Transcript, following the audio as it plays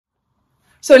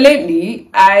So lately,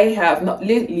 I have not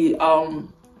lately a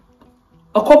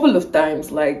couple of times,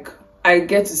 like, I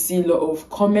get to see a lot of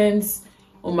comments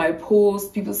on my posts,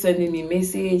 people sending me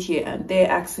message here and there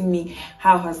asking me,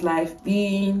 how has life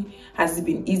been? Has it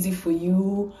been easy for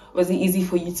you? Was it easy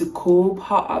for you to cope?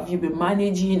 How have you been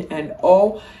managing and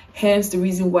all? Hence the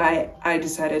reason why I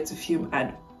decided to film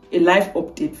a life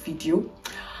update video.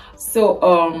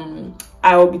 So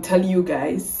I will be telling you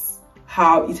guys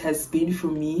how it has been for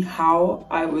me, how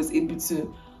I was able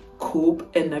to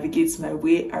cope and navigate my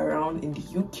way around in the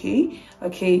UK.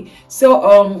 Okay,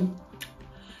 so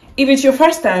if it's your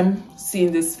first time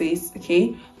seeing this face,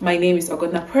 okay, my name is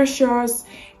Ogonna Precious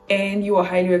and you are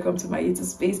highly welcome to my YouTube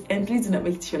space. And please do not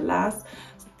make it your last.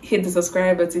 Hit the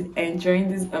subscribe button and join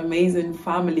this amazing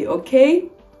family, okay?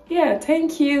 Yeah,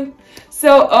 thank you.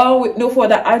 So with no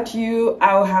further ado,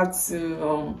 I'll have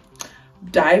to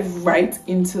dive right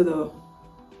into the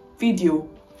video.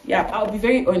 Yeah, I'll be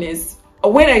very honest.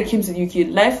 When I came to the UK,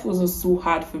 life wasn't so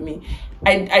hard for me.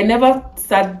 I never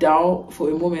sat down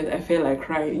for a moment I felt like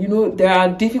crying. You know, there are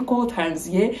difficult times,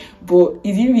 yeah, but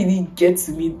it didn't really get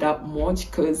to me that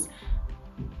much because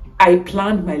I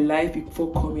planned my life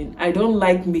before coming. I don't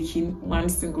like making one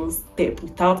single step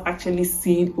without actually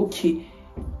saying, okay,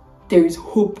 there is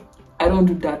hope. I don't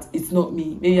do that. It's not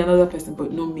me. Maybe another person,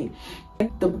 but not me.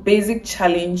 The basic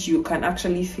challenge you can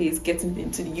actually face getting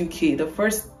into the UK, the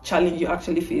first challenge you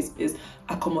actually face is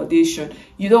accommodation.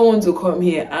 You don't want to come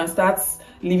here and start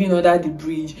living under the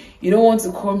bridge. You don't want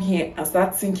to come here and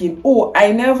start thinking, oh,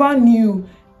 I never knew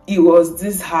it was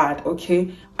this hard.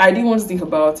 Okay, I didn't want to think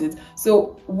about it.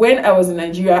 So when I was in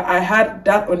Nigeria, I had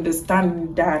that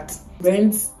understanding that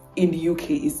rent in the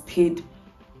UK is paid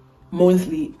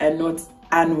monthly and not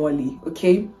annually.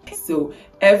 Okay, so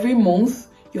every month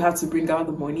you have to bring out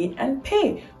the money and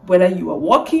pay, whether you are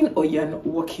working or you're not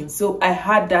working. So I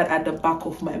had that at the back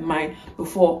of my mind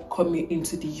before coming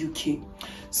into the UK.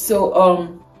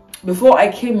 So before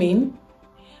I came in,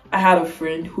 I had a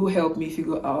friend who helped me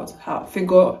figure out how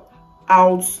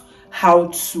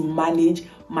to manage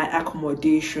my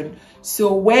accommodation.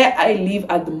 So where I live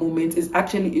at the moment is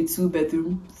actually a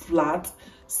 2-bedroom flat.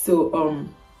 So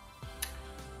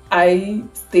I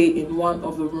stay in one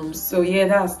of the rooms. So yeah,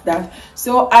 that's that.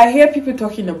 So I hear people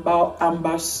talking about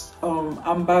Amber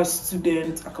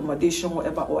student accommodation,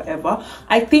 whatever.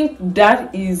 I think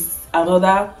that is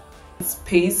another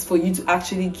space for you to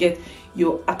actually get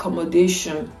your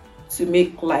accommodation to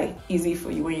make life easy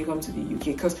for you when you come to the UK,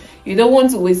 because you don't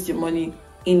want to waste your money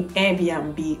in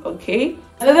Airbnb. Okay,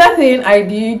 another thing I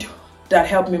did that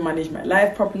helped me manage my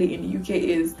life properly in the UK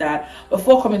is that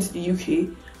before coming to the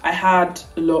UK, I had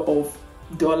a lot of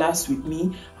dollars with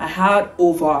me. I had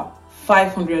over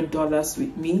 $500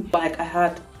 with me. Like, I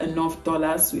had enough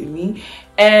dollars with me,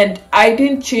 and I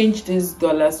didn't change these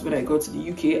dollars when I got to the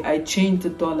UK. I changed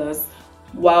the dollars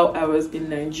while I was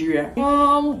in Nigeria.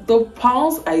 The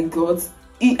pounds I got,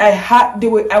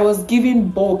 I was giving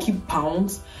bulky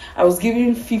pounds. I was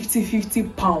giving 50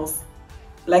 pounds.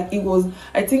 Like, it was,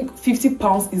 I think 50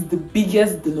 pounds is the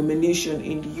biggest denomination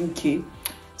in the UK.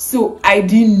 So I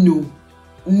didn't know.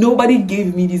 Nobody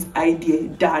gave me this idea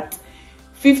that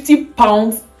 50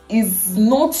 pounds is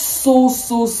not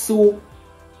so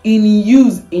in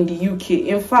use in the UK.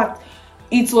 In fact,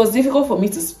 it was difficult for me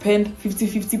to spend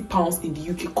 50 pounds in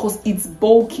the UK because it's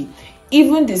bulky.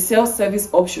 Even the self-service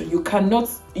option, you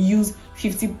cannot use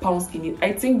 50 pounds in it.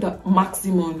 I think the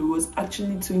maximum was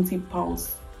actually 20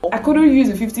 pounds. I couldn't use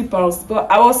the 50 pounds, but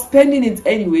I was spending it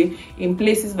anyway in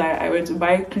places like I went to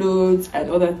buy clothes and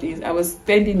other things. I was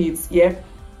spending it, yeah.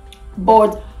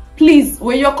 But please,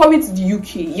 when you're coming to the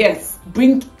UK, yes,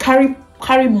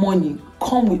 carry money,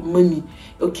 come with money,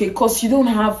 okay? Because you don't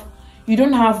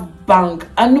have bank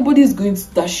and nobody's going to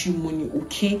dash you money,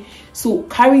 okay? So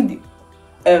carry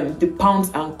the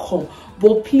pounds and come.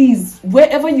 But please,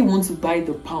 wherever you want to buy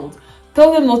the pounds,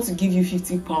 tell them not to give you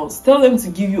 50 pounds. Tell them to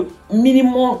give you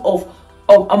minimum of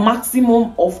a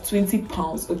maximum of 20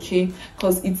 pounds, okay?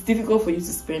 Because it's difficult for you to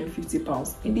spend 50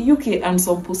 pounds in the UK, and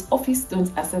some post office don't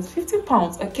accept 50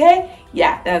 pounds, okay?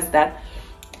 Yeah, that's that.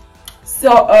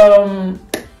 So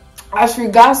as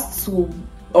regards to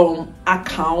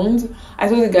account, I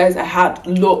told you guys I had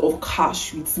a lot of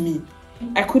cash with me.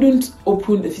 I couldn't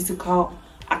open a physical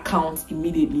account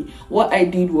immediately. What I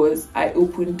did was I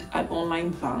opened an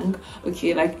online bank.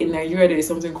 Okay, like in Nigeria there is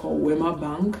something called Wema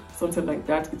Bank, something like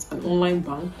that. It's an online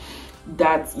bank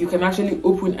that you can actually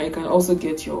open, and you can also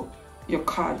get your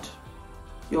card,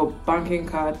 your banking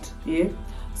card. Yeah,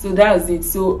 so that's it.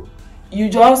 So you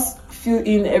just fill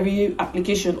in every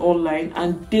application online,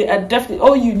 and they are definitely,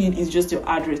 all you need is just your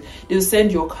address. They'll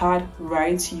send your card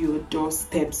right to your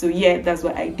doorstep. So yeah, that's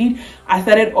what I did. I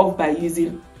started off by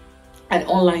using an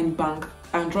online bank,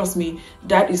 and trust me,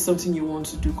 that is something you want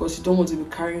to do, because you don't want to be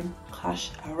carrying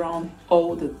cash around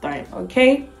all the time.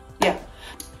 Okay, yeah.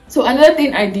 So another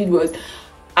thing I did was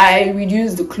I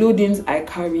reduced the clothing I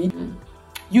carried.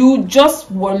 You just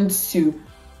want to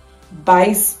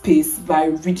buy space by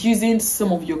reducing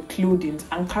some of your clothing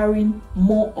and carrying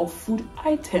more of food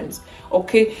items,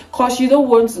 okay? Because you don't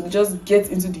want to just get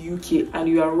into the UK and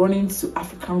you are running to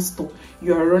African store,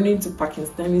 you are running to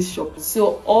Pakistani shop.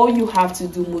 So all you have to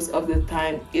do most of the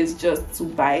time is just to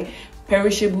buy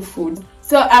perishable food.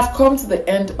 So I've come to the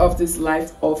end of this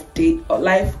life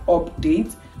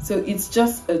update. So it's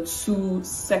just a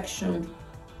 2-section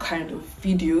kind of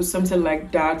video, something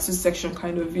like that, 2-section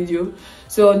kind of video.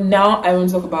 So now I want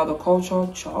to talk about the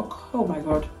cultural shock. Oh my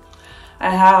god, I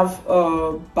have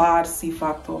a bad C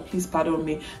factor, please pardon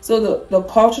me. So the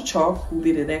culture shock will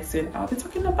be the next thing I'll be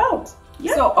talking about.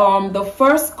 Yeah. So the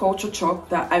first culture shock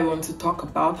that I want to talk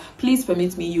about, please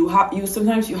permit me,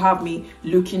 sometimes you have me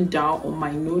looking down on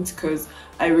my notes because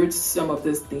I wrote some of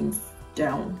these things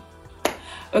down.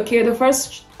 Okay, the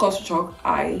first culture shock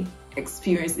I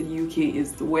experienced in the UK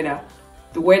is the weather.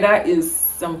 The weather is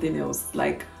something else.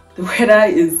 Like, the weather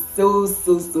is so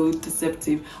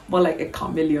deceptive, more like a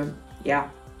chameleon, yeah,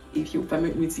 if you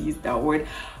permit me to use that word.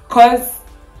 Because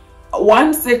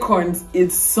 1 second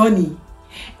it's sunny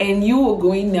and you are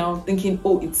going now thinking,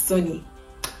 oh, it's sunny,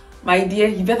 my dear,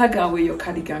 you better go away your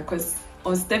cardigan, because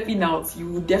on stepping out you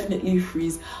will definitely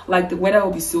freeze. Like, the weather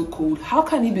will be so cold. How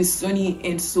can it be sunny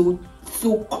and so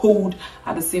cold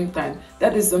at the same time?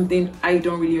 That is something I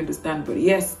don't really understand, but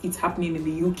yes, it's happening in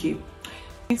the UK.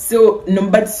 So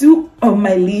number 2 on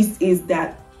my list is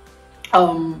that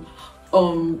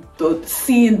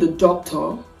seeing the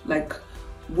doctor. Like,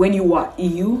 when you are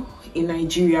ill in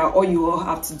Nigeria, all you all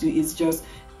have to do is just,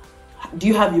 do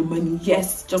you have your money?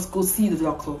 Yes, just go see the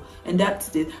doctor, and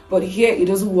that's it. But here it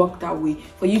doesn't work that way.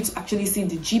 For you to actually see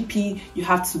the GP, you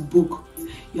have to book.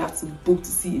 You have to book to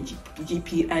see a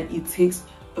GP, and it takes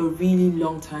a really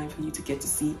long time for you to get to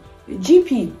see a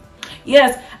GP.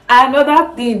 Yes,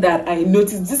 another thing that I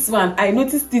noticed, this one I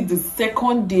noticed it the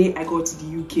second day I got to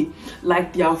the UK.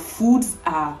 Like, their foods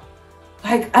are,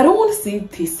 like, I don't want to say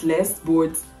tasteless,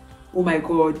 but oh my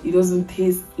god, it doesn't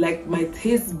taste like, my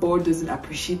taste board doesn't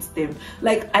appreciate them.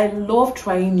 Like, I love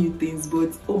trying new things,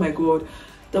 but oh my god,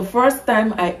 the first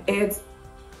time I ate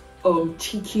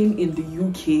chicken in the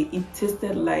UK, it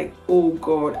tasted like, oh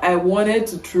god, I wanted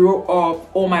to throw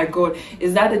up. Oh my god,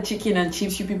 is that the chicken and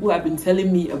chips you people have been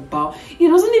telling me about? It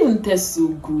doesn't even taste so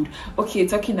good. Okay,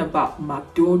 talking about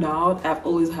McDonald's, I've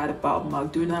always heard about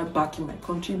McDonald's back in my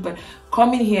country, but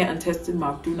coming here and testing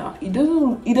McDonald's, it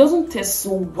doesn't taste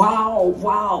so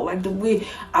wow like the way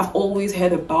I've always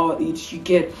heard about it. You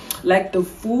get, like, the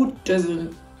food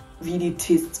doesn't really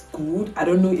tastes good. I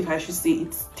don't know if I should say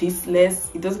it's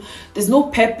tasteless. It doesn't, there's no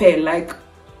pepper. Like,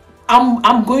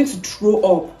 I'm going to throw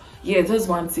up. Yeah, that's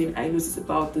one thing I noticed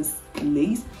about this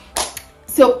place.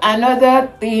 So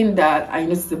another thing that I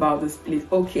noticed about this place,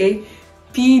 okay,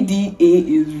 PDA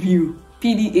is real.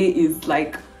 PDA is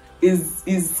like,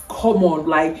 is common.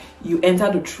 Like, you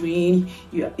enter the train,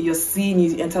 you're seeing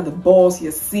it, you enter the bus,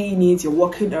 you're seeing it, you're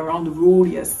walking around the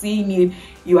road, you're seeing it,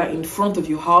 you are in front of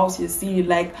your house, you're seeing it.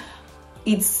 Like,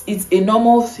 it's a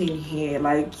normal thing here.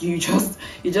 Like, you just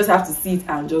have to see it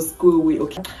and just go away.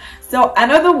 Okay, so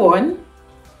another one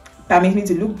that makes me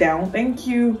to look down, thank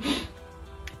you,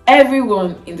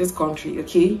 everyone in this country,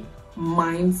 okay,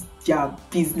 minds their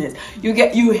business. You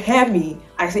hear me,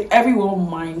 I say everyone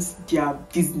minds their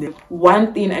business.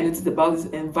 One thing I noticed about this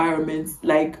environment,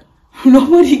 like,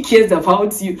 nobody cares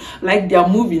about you. Like, they are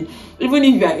moving. Even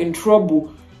if you are in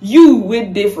trouble, you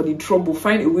wait there for the trouble,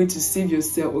 find a way to save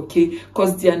yourself, okay?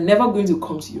 Because they are never going to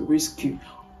come to your rescue.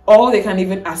 All they can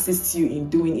even assist you in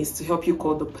doing is to help you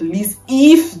call the police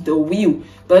if they will.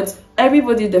 But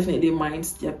everybody definitely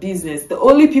minds their business. The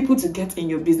only people to get in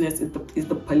your business is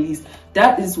the police.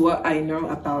 That is what I know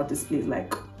about this place.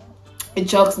 Like, it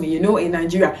shocks me, you know, in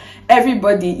Nigeria,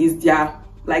 everybody is there.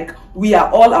 Like, we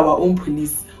are all our own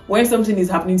police. When something is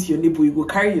happening to your neighbor, you go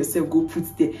carry yourself, go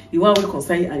put there. The one will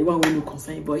concern you and the one will not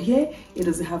concern you. But here, it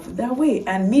doesn't happen that way.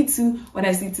 And me too, when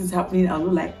I see things happening, I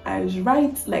look like I was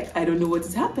right. Like, I don't know what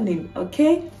is happening.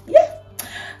 Okay, yeah.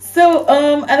 So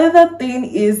another thing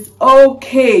is,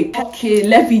 okay,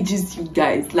 let me just, you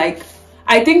guys, like,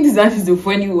 I think this one is the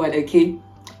funny one. Okay,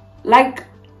 like,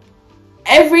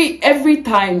 every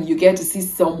time you get to see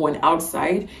someone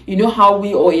outside, you know how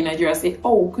we all in Nigeria say,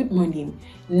 oh, good morning.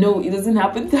 No, it doesn't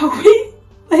happen that way.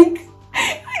 Like,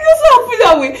 it doesn't happen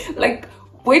that way. Like,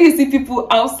 when you see people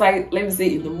outside, let me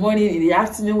say in the morning, in the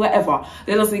afternoon, whatever,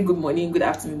 they don't say good morning, good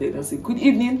afternoon, they don't say good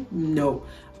evening. No,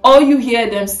 all you hear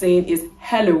them saying is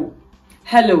hello,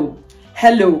 hello,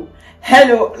 hello,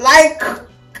 hello. Like,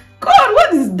 God,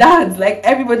 what is that? Like,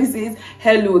 everybody says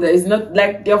hello. There is not,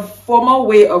 like, their formal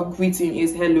way of greeting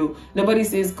is hello. Nobody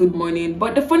says good morning.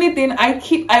 But the funny thing,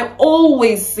 I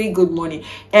always say good morning,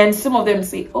 and some of them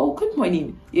say, oh, good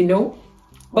morning, you know.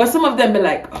 But some of them be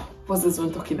like, oh, what's this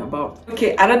one talking about?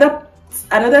 Okay, another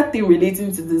thing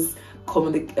relating to this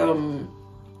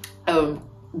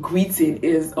greeting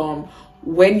is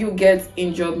when you get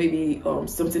injured, maybe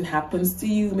something happens to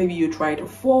you, maybe you try to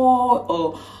fall,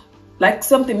 or like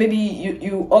something, maybe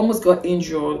you almost got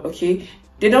injured. Okay,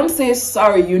 they don't say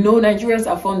sorry. You know, Nigerians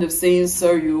are fond of saying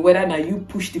sorry, whether now you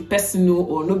push the person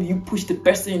or no, you push the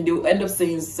person, they'll end up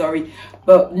saying sorry.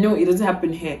 But no, it doesn't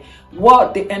happen here.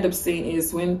 What they end up saying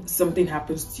is when something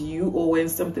happens to you, or when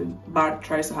something bad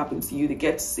tries to happen to you, they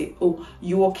get to say, oh,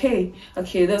 you okay?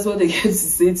 Okay, that's what they get to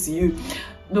say to you.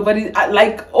 Nobody,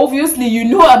 like, obviously, you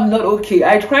know I'm not okay.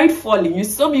 I tried falling. You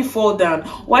saw me fall down.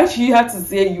 Why should you have to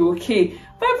say you okay?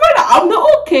 My brother, I'm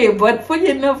not okay. But funny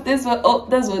enough, that's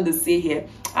what they say here.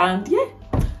 And yeah,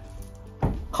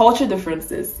 culture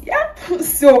differences. Yeah.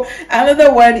 So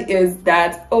another one is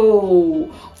that, oh,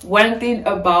 one thing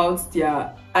about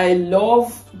I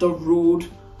love the road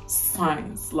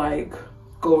signs. Like,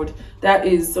 God, that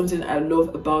is something I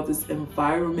love about this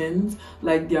environment.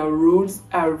 Like, their roads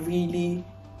are really,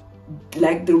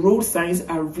 like, the road signs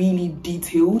are really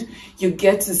detailed. You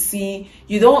get to see,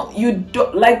 you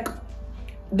don't like,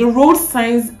 the road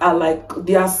signs are like,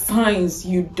 they are signs.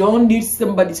 You don't need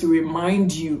somebody to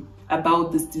remind you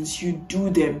about these things. You do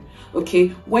them. Okay,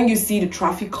 when you see the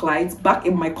traffic lights, back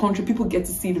in my country, people get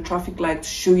to see the traffic lights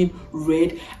showing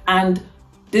red, and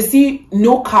they see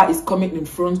no car is coming in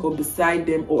front or beside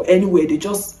them or anywhere, they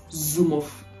just zoom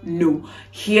off. No,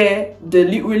 here they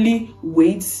literally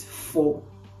wait for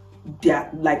for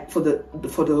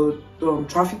the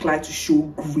traffic light to show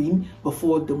green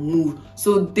before they move.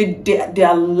 So there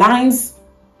are lines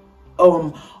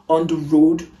on the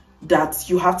road that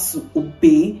you have to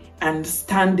obey and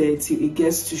stand there till it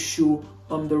gets to show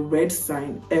the red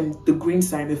sign and the green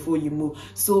sign before you move.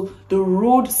 So the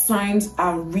road signs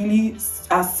are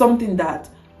something that,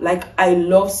 like, I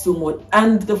love so much.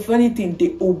 And the funny thing,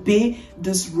 they obey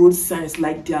these road signs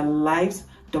like their lives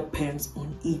depends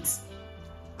on it.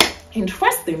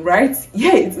 Interesting, right?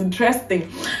 Yeah, it's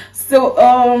interesting. So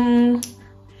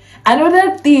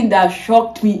another thing that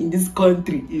shocked me in this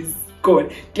country is,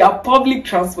 God, their public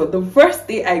transport. The first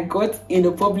day I got in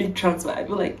a public transport, I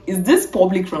feel like, is this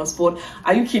public transport?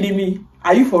 Are you kidding me?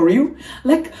 Are you for real?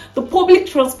 Like, the public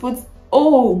transport,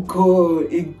 oh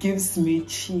God, it gives me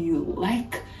chill.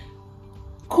 Like,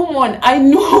 come on, I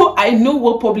know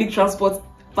what public transport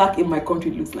back in my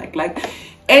country looks like. Like,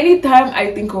 anytime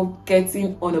I think of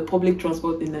getting on a public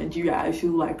transport in Nigeria, I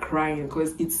feel like crying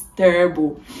because it's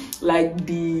terrible. Like,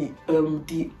 the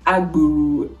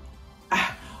agburu,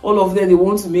 all of them, they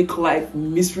want to make life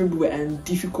miserable and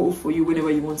difficult for you whenever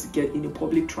you want to get in a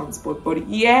public transport. But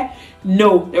yeah,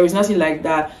 no, there is nothing like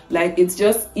that. Like, it's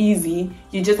just easy.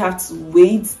 You just have to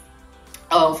wait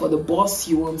for the bus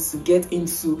you want to get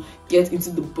into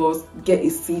the bus, get a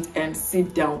seat and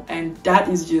sit down, and that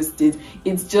is just it.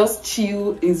 It's just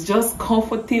chill, it's just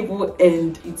comfortable,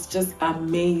 and it's just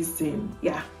amazing.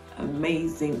 Yeah,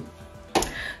 amazing.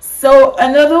 So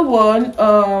another one,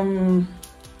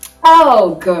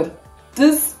 oh God,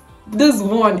 this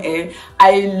one,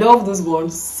 I love this one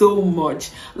so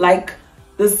much. Like,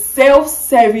 the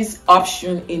self-service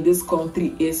option in this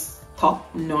country is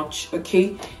top notch.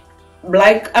 Okay,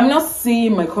 like, I'm not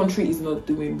saying my country is not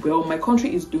doing well. My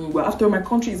country is doing well. After all, my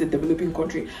country is a developing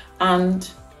country, and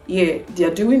yeah, they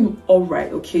are doing all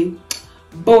right. Okay,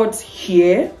 but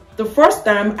here, the first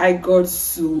time I got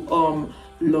to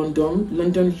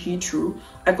London Heathrow,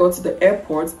 I got to the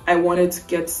airport. I wanted to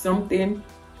get something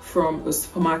from a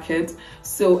supermarket,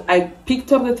 so I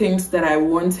picked up the things that I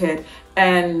wanted,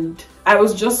 and I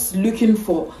was just looking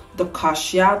for the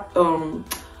cashier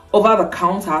over the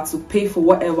counter to pay for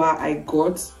whatever I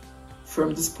got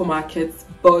from the supermarket.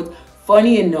 But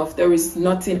funny enough, there is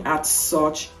nothing as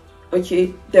such.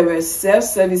 Okay, there were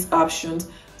self-service options.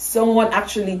 Someone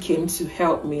actually came to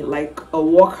help me, like a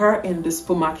worker in the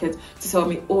supermarket, to tell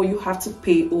me, oh, you have to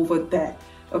pay over there.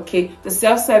 Okay, the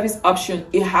self-service option,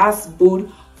 it has both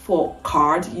for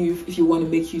card, if you want to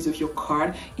make use of your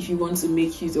card, if you want to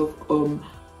make use of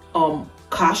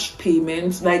cash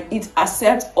payments. Like, it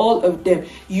accepts all of them.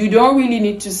 You don't really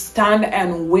need to stand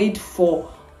and wait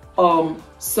for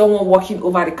someone working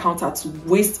over the counter to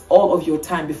waste all of your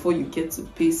time before you get to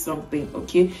pay something.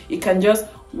 Okay, you can just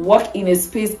walk in a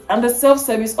space, and the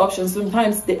self-service options,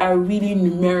 sometimes they are really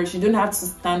numerous. You don't have to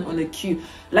stand on a queue.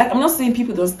 Like, I'm not saying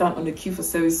people don't stand on the queue for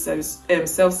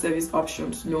self-service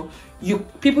options. No,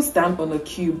 people stand on a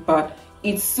queue, but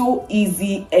it's so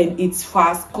easy and it's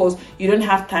fast, because you don't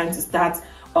have time to start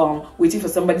waiting for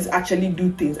somebody to actually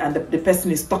do things, and the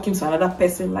person is talking to another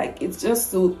person. Like, it's just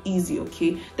so easy.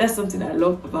 Okay, that's something I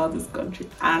love about this country,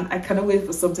 and I cannot wait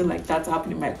for something like that to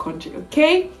happen in my country.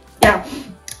 Okay, yeah.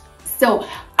 So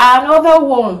another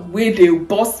one where they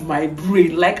bust my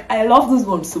brain, like, I love this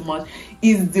one so much,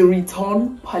 is the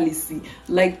return policy.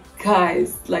 Like,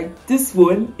 guys, like, this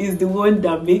one is the one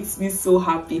that makes me so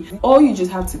happy. All you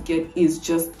just have to get is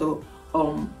just the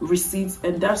receipts,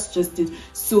 and that's just it.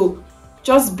 So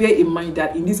just bear in mind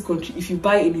that in this country, if you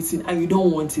buy anything and you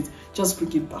don't want it, just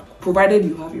bring it back, provided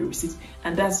you have your receipt,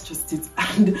 and that's just it.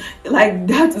 And like,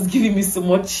 that is giving me so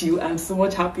much chill and so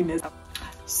much happiness.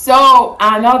 So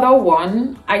another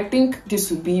one, I think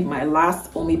this would be my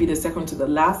last, or maybe the second to the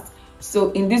last.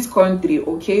 So in this country,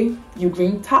 okay, you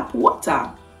drink tap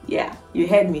water. Yeah, you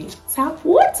heard me, tap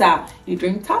water. You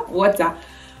drink tap water.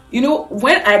 You know,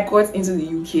 when I got into the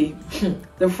UK,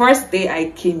 the first day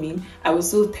I came in, I was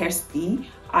so thirsty.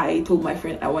 I told my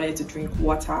friend I wanted to drink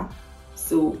water.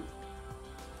 So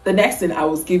the next thing, I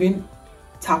was given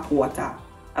tap water.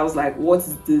 I was like, what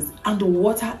is this? And the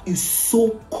water is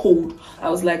so cold. I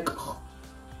was like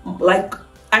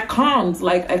I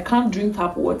can't drink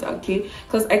tap water, okay?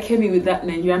 Because I came in with that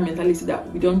Nigerian mentality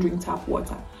that we don't drink tap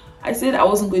water. I said I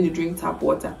wasn't going to drink tap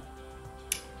water.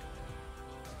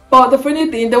 But the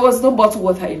funny thing, there was no bottled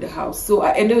water in the house, so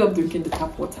I ended up drinking the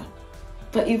tap water.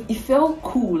 But it felt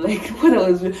cool. Like,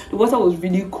 the water was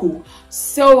really cool.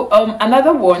 So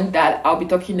another one that I'll be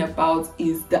talking about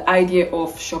is the idea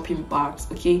of shopping bags.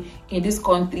 Okay, in this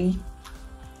country,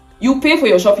 you pay for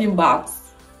your shopping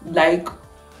bags. Like,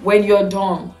 when you're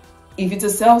done, if it's a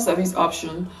self-service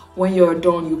option, when you're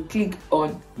done, you click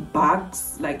on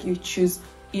bags. Like, you choose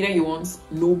either you want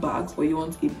no bags, or you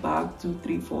want a bag, 2,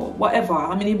 3, 4, whatever,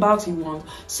 how many bags you want.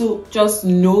 So just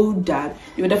know that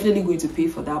you're definitely going to pay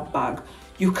for that bag.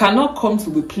 You cannot come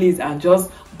to a place and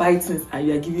just buy things and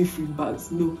you're giving free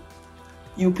bags. No,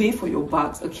 you pay for your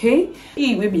bags. Okay,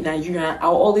 maybe Nigerian,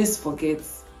 I'll always forget.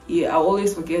 Yeah, I'll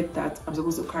always forget that I'm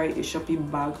supposed to carry a shopping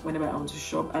bag whenever I want to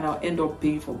shop, and I'll end up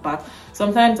paying for bags.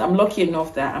 Sometimes I'm lucky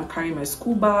enough that I'm carrying my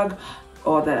school bag,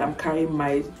 or that I'm carrying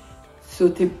my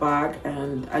tote bag,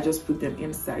 and I just put them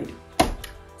inside.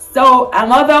 So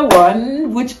another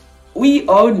one, which we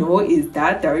all know, is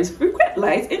that there is frequent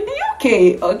lights in the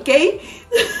UK. Okay,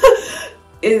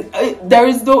 there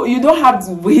is no, you don't have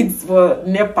to wait for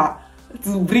NEPA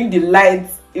to bring the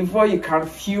lights before you can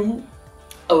film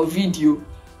a video.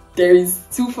 There is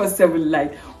 247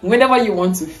 light whenever you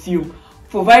want to film,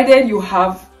 provided you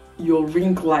have your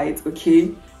ring light.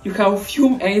 Okay, you can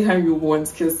film anytime you want,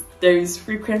 because there is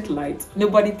frequent light.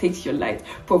 Nobody takes your light,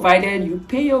 provided you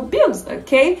pay your bills.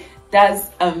 Okay, that's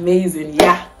amazing.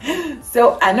 Yeah.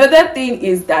 So another thing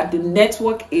is that the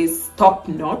network is top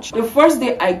notch. The first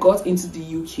day I got into the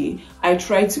UK, I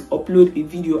tried to upload a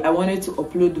video. I wanted to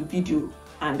upload the video,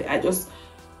 and I just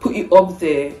put it up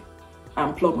there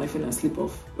and plug my phone and sleep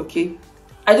off. Okay,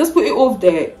 I just put it off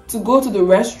there to go to the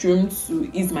restroom to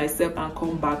ease myself and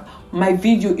come back. My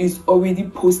video is already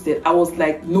posted. I was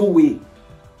like, no way.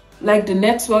 Like, the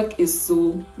network is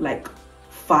so like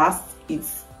fast.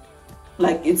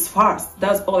 It's fast.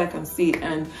 That's all I can say.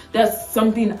 And that's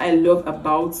something I love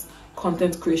about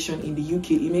content creation in the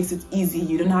UK. It makes it easy.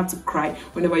 You don't have to cry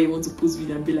whenever you want to post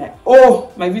video and be like,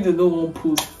 oh, my video no one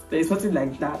post. There's nothing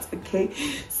like that. Okay,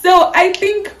 so I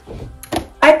think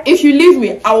if you leave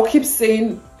me, I will keep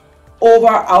saying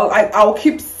I'll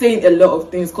keep saying a lot of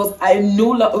things, because I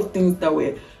know a lot of things that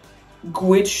were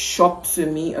great shock to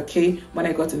me, okay, when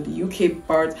I got in the UK.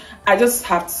 But I just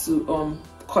have to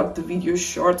cut the video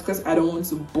short, because I don't want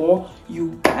to bore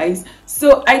you guys.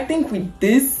 So I think with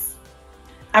this,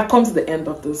 I've come to the end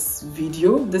of this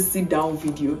video, the sit down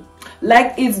video.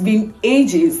 Like, it's been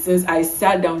ages since I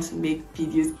sat down to make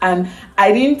videos, and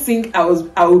I didn't think I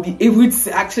would be able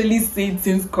to actually say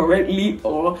things correctly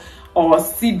or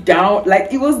sit down.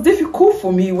 Like, it was difficult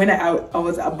for me when I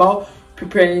was about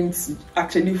preparing to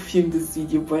actually film this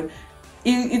video, but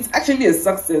it's actually a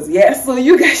success. Yeah, so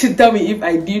you guys should tell me if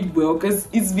I did well, because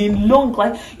it's been long.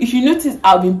 Like, if you notice,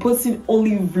 I've been posting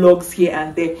only vlogs here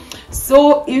and there.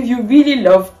 So if you really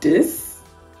love this,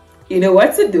 you know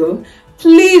what to do.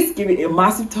 please give it a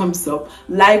massive thumbs up,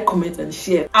 like, comment and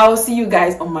share. I'll see you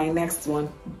guys on my next one.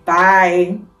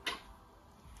 Bye.